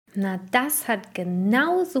Na, das hat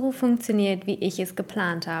genau so funktioniert, wie ich es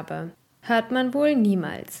geplant habe. Hört man wohl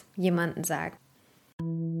niemals jemanden sagen.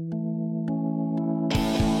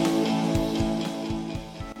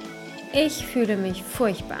 Ich fühle mich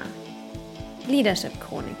furchtbar. Leadership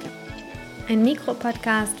Chronik. Ein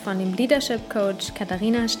Mikropodcast von dem Leadership Coach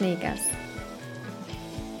Katharina Schneegers.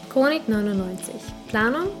 Chronik 99.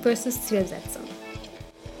 Planung versus Zielsetzung.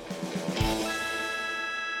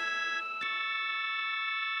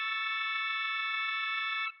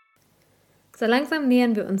 So langsam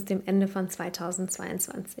nähern wir uns dem Ende von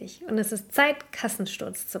 2022 und es ist Zeit,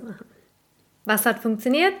 Kassensturz zu machen. Was hat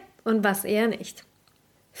funktioniert und was eher nicht?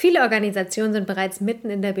 Viele Organisationen sind bereits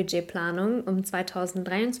mitten in der Budgetplanung, um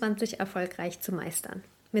 2023 erfolgreich zu meistern.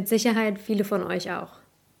 Mit Sicherheit viele von euch auch.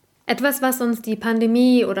 Etwas, was uns die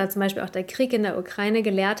Pandemie oder zum Beispiel auch der Krieg in der Ukraine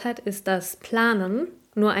gelehrt hat, ist, dass Planen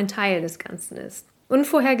nur ein Teil des Ganzen ist.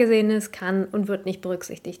 Unvorhergesehenes kann und wird nicht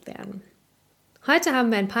berücksichtigt werden. Heute haben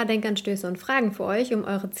wir ein paar Denkanstöße und Fragen für euch, um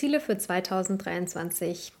eure Ziele für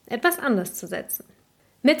 2023 etwas anders zu setzen.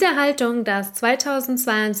 Mit der Haltung, dass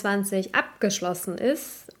 2022 abgeschlossen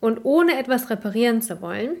ist und ohne etwas reparieren zu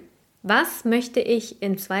wollen, was möchte ich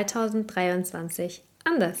in 2023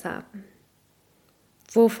 anders haben?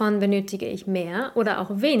 Wovon benötige ich mehr oder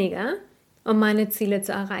auch weniger, um meine Ziele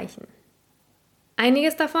zu erreichen?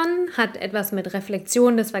 Einiges davon hat etwas mit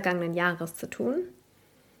Reflexion des vergangenen Jahres zu tun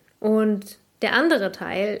und der andere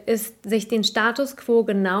Teil ist, sich den Status quo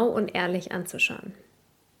genau und ehrlich anzuschauen.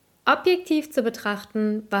 Objektiv zu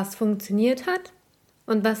betrachten, was funktioniert hat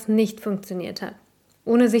und was nicht funktioniert hat,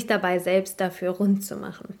 ohne sich dabei selbst dafür rund zu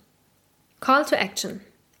machen. Call to Action.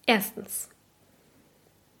 Erstens.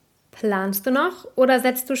 Planst du noch oder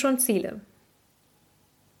setzt du schon Ziele?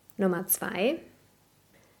 Nummer 2.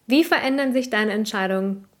 Wie verändern sich deine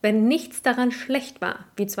Entscheidungen, wenn nichts daran schlecht war,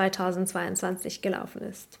 wie 2022 gelaufen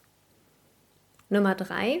ist? Nummer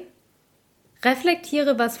 3.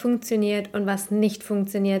 Reflektiere, was funktioniert und was nicht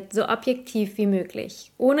funktioniert, so objektiv wie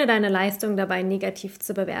möglich, ohne deine Leistung dabei negativ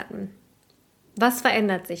zu bewerten. Was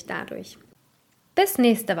verändert sich dadurch? Bis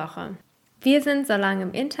nächste Woche. Wir sind so lange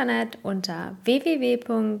im Internet unter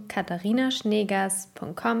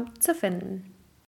www.katharinaschneegers.com zu finden.